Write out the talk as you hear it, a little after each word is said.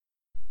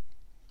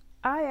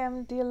I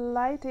am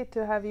delighted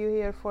to have you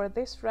here for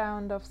this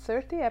round of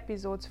 30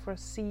 episodes for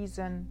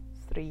Season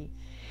 3.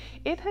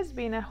 It has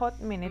been a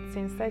hot minute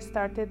since I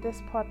started this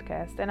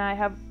podcast, and I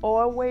have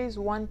always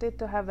wanted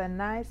to have a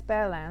nice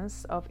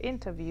balance of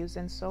interviews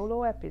and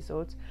solo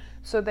episodes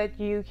so that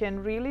you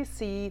can really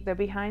see the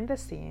behind the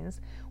scenes,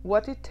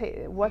 what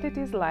it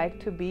is like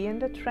to be in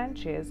the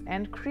trenches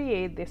and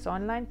create this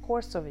online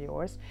course of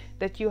yours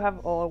that you have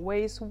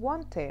always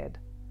wanted.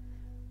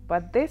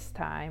 But this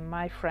time,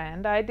 my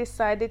friend, I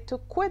decided to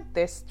quit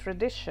this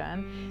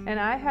tradition, and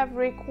I have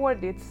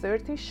recorded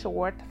 30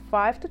 short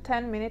 5 to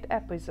 10 minute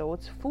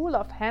episodes full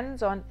of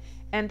hands-on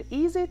and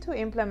easy to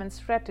implement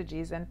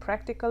strategies and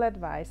practical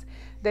advice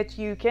that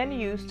you can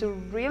use to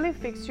really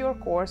fix your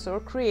course or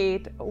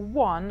create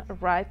one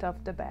right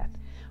off the bat.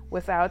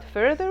 Without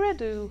further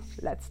ado,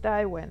 let's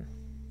dive in.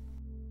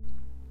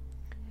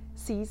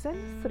 Season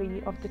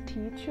 3 of the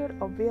Teacher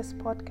Obvious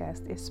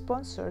podcast is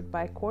sponsored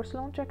by Course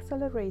Launch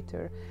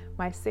Accelerator,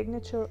 my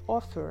signature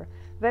offer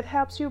that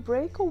helps you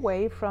break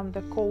away from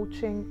the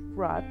coaching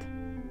rut,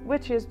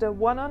 which is the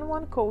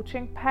one-on-one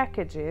coaching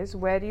packages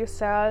where you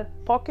sell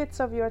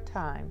pockets of your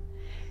time.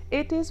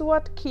 It is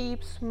what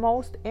keeps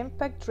most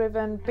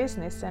impact-driven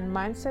business and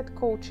mindset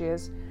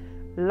coaches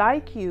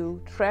like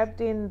you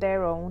trapped in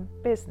their own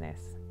business.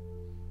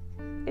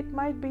 It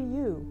might be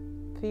you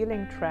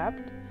feeling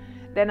trapped.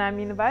 Then I'm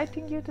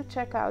inviting you to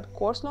check out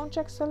Course Launch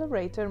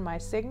Accelerator, my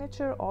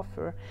signature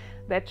offer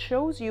that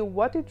shows you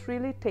what it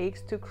really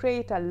takes to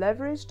create a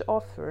leveraged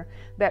offer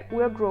that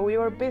will grow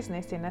your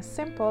business in a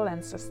simple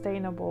and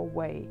sustainable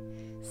way.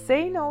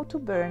 Say no to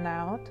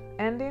burnout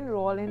and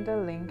enroll in the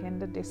link in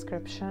the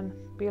description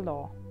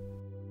below.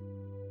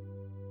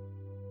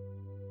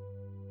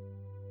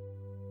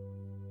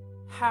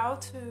 How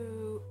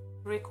to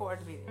record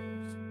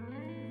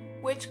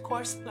videos, which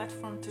course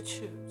platform to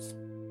choose,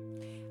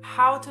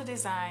 how to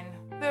design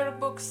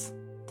workbooks,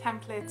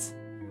 templates,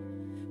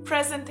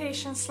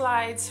 presentation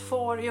slides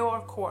for your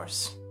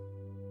course.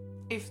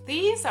 If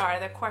these are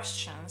the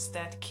questions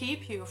that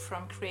keep you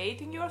from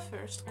creating your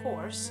first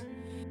course,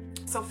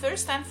 so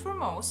first and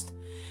foremost,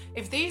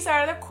 if these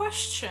are the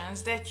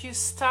questions that you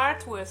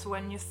start with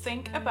when you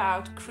think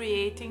about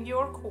creating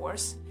your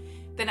course,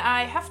 then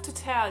I have to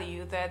tell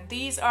you that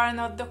these are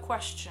not the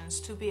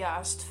questions to be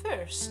asked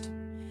first.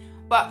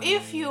 But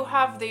if you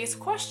have these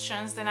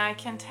questions, then I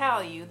can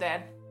tell you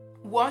that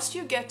once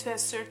you get to a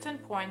certain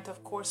point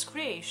of course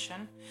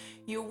creation,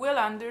 you will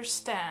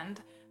understand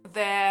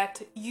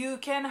that you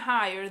can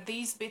hire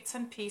these bits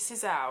and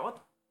pieces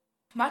out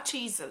much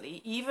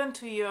easily, even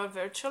to your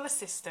virtual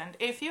assistant,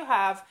 if you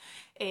have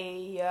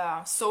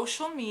a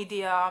social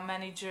media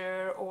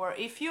manager, or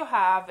if you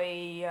have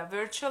a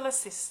virtual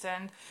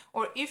assistant,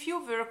 or if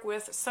you work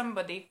with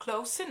somebody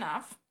close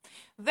enough,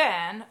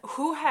 then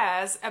who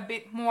has a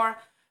bit more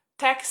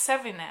tech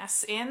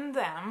savviness in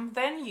them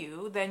than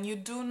you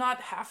do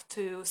not have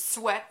to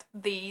sweat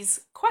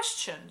these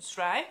questions,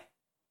 right?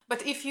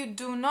 But if you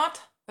do not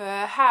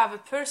have a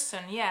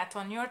person yet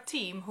on your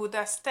team who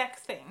does tech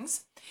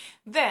things,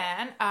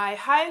 then I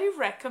highly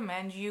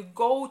recommend you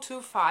go to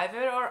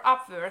Fiverr or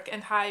Upwork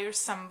and hire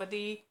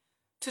somebody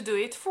to do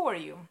it for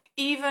you.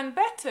 Even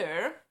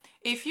better,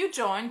 if you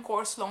join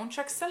Course Launch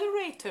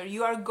Accelerator,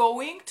 you are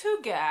going to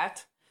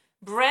get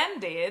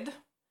branded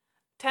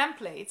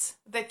templates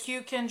that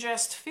you can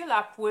just fill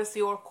up with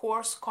your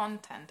course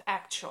content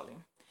actually.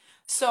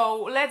 So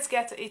let's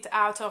get it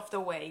out of the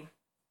way,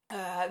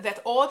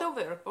 that all the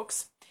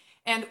workbooks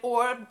and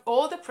or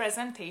all the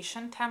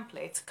presentation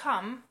templates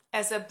come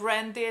as a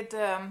branded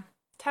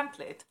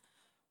template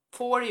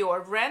for your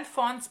brand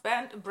fonts,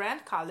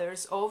 brand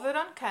colors over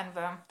on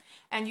Canva,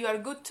 and you are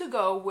good to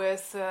go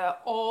with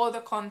all the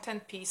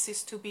content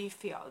pieces to be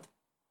filled.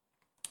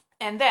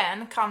 And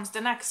then comes the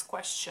next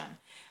question: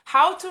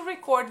 how to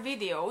record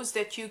videos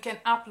that you can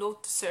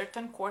upload to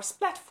certain course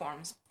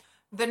platforms.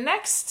 The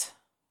next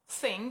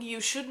thing you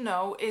should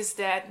know is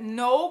that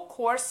no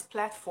course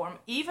platform,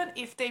 even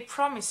if they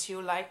promise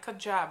you like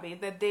Kajabi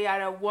that they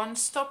are a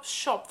one-stop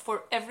shop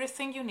for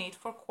everything you need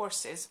for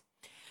courses,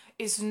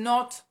 is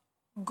not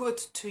good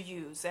to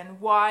use.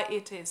 And why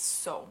it is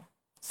so?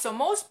 So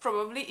most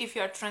probably, if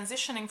you are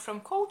transitioning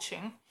from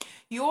coaching,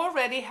 you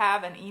already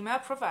have an email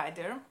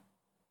provider,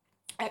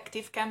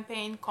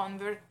 ActiveCampaign,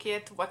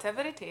 ConvertKit,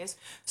 whatever it is.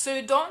 So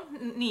you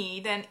don't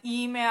need an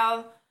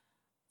email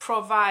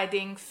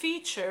providing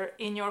feature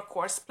in your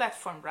course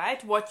platform,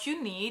 right? What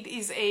you need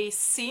is a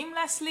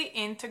seamlessly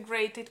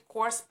integrated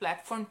course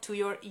platform to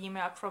your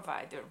email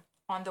provider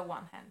on the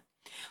one hand.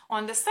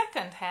 On the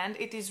second hand,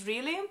 it is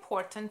really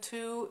important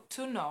to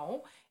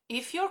know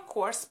if your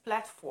course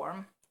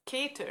platform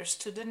caters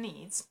to the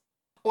needs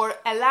or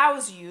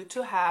allows you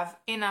to have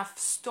enough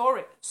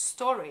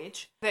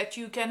storage that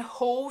you can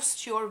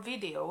host your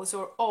videos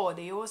or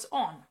audios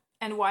on.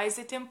 And why is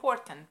it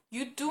important?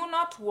 You do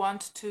not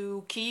want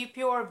to keep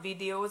your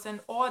videos and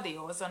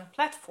audios on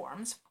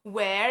platforms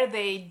where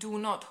they do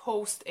not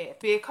host it,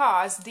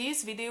 because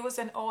these videos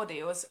and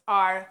audios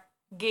are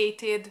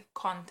gated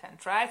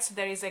content, right? So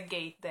there is a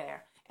gate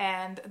there.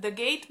 And the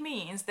gate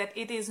means that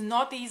it is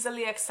not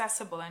easily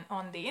accessible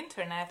on the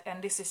internet,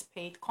 and this is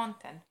paid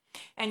content.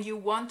 And you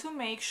want to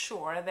make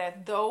sure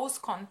that those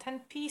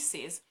content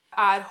pieces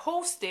are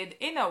hosted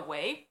in a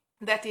way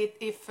that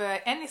if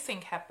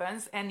anything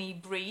happens, any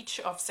breach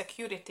of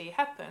security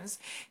happens,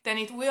 then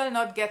it will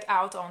not get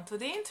out onto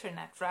the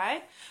internet,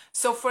 right?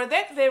 So for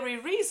that very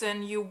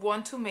reason, you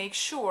want to make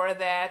sure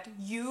that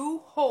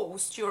you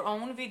host your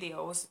own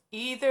videos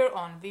either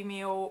on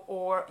Vimeo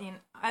or in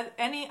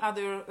any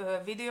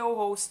other video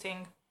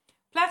hosting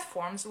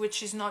platforms,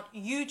 which is not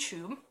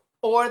YouTube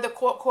or the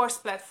course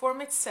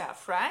platform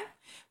itself, right?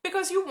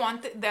 Because you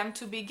want them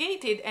to be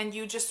gated and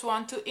you just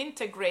want to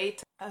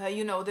integrate,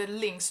 the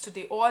links to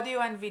the audio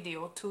and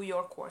video to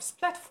your course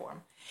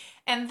platform.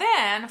 And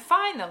then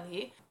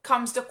finally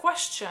comes the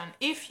question,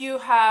 if you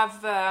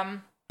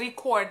have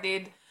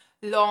recorded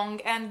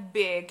long and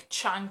big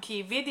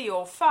chunky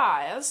video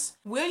files,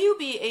 will you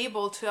be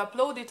able to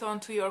upload it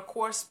onto your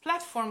course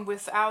platform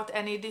without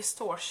any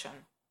distortion?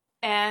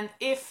 And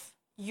if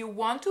you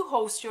want to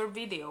host your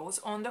videos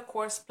on the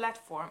course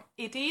platform,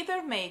 it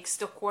either makes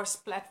the course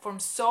platform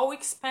so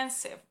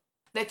expensive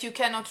that you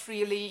cannot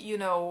really,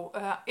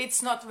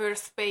 it's not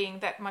worth paying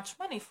that much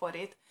money for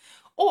it.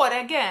 Or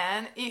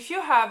again, if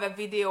you have a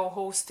video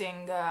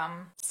hosting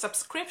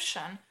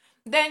subscription,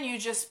 then you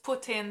just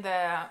put in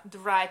the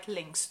right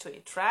links to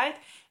it, right?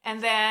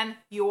 And then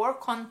your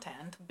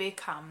content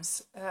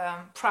becomes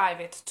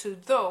private to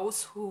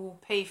those who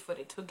pay for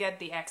it, who get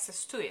the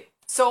access to it.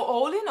 So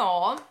all in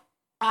all,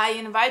 I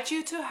invite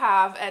you to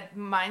have a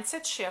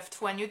mindset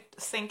shift when you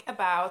think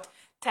about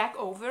tech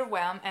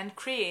overwhelm and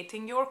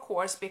creating your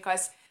course,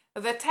 because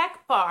the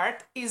tech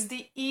part is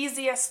the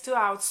easiest to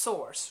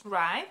outsource,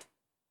 right?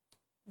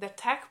 The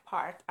tech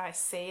part, I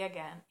say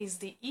again, is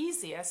the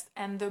easiest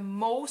and the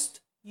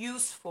most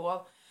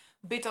useful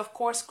bit of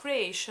course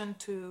creation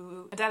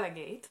to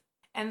delegate.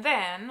 And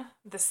then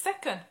the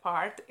second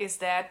part is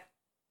that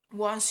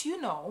once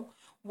you know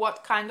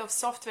what kind of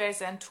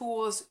softwares and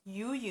tools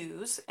you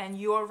use and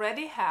you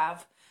already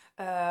have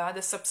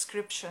the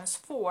subscriptions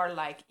for,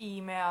 like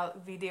email,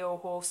 video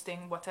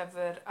hosting,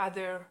 whatever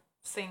other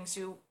things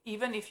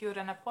even if you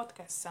run a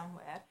podcast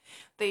somewhere,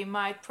 they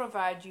might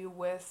provide you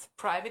with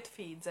private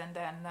feeds, and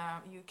then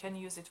you can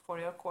use it for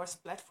your course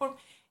platform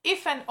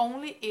if and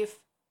only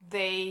if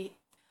they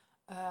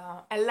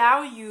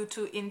allow you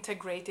to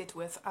integrate it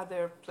with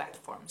other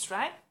platforms,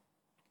 right?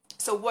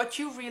 So what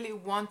you really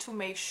want to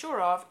make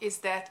sure of is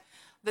that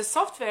the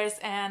softwares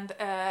and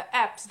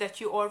apps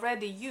that you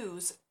already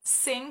use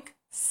sync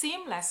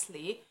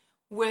seamlessly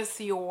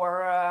with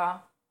your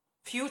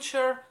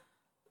future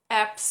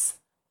apps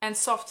and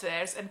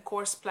softwares and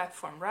course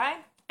platform,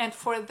 right? And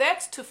for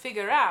that to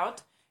figure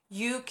out,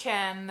 you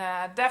can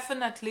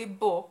definitely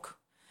book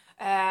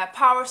a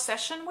power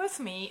session with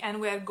me, and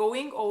we're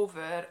going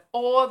over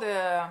all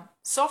the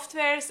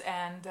softwares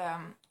and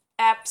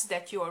apps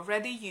that you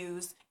already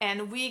use,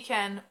 and we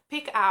can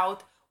pick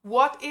out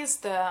what is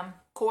the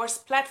course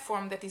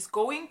platform that is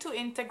going to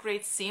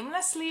integrate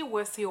seamlessly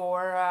with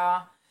your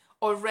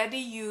already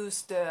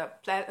used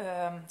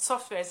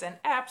softwares and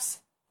apps.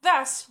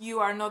 Thus, you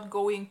will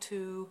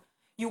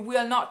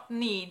not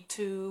need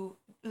to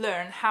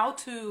learn how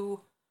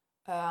to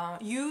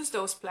use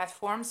those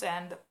platforms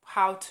and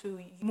how to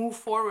move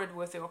forward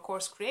with your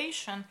course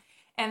creation.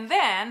 And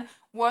then,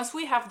 once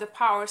we have the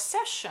power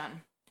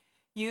session,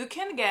 you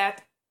can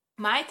get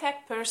my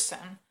tech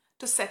person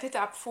to set it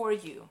up for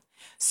you.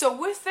 So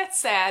with that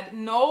said,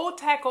 no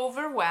tech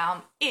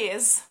overwhelm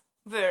is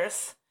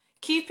worth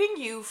keeping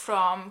you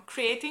from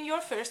creating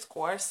your first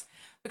course,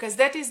 because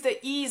that is the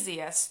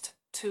easiest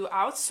to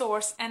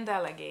outsource and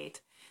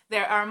delegate.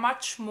 There are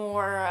much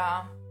more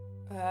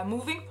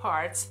moving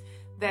parts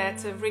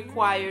that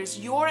requires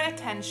your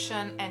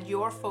attention and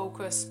your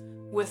focus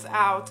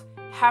without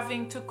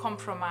having to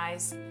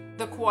compromise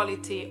the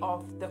quality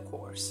of the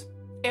course.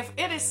 If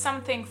it is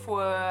something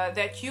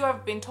that you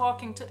have been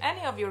talking to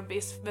any of your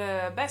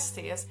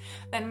besties,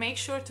 then make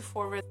sure to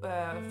forward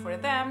for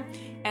them,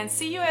 and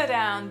see you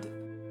around.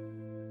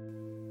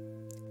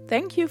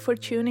 Thank you for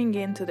tuning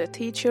in to the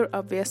Teacher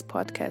Obvious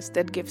podcast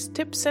that gives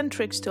tips and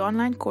tricks to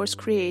online course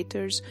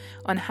creators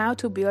on how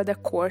to build a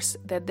course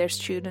that their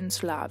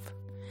students love.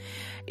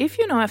 If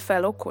you know a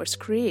fellow course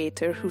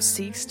creator who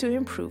seeks to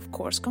improve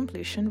course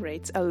completion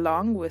rates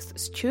along with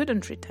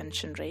student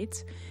retention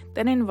rates,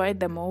 then invite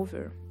them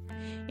over.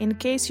 In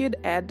case you'd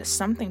add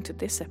something to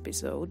this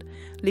episode,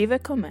 leave a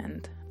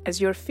comment,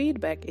 as your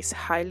feedback is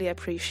highly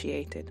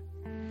appreciated.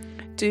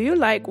 Do you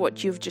like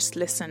what you've just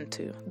listened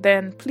to?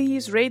 Then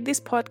please rate this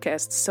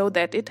podcast so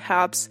that it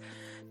helps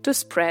to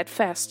spread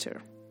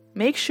faster.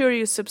 Make sure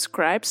you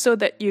subscribe so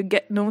that you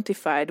get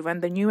notified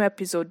when the new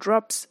episode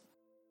drops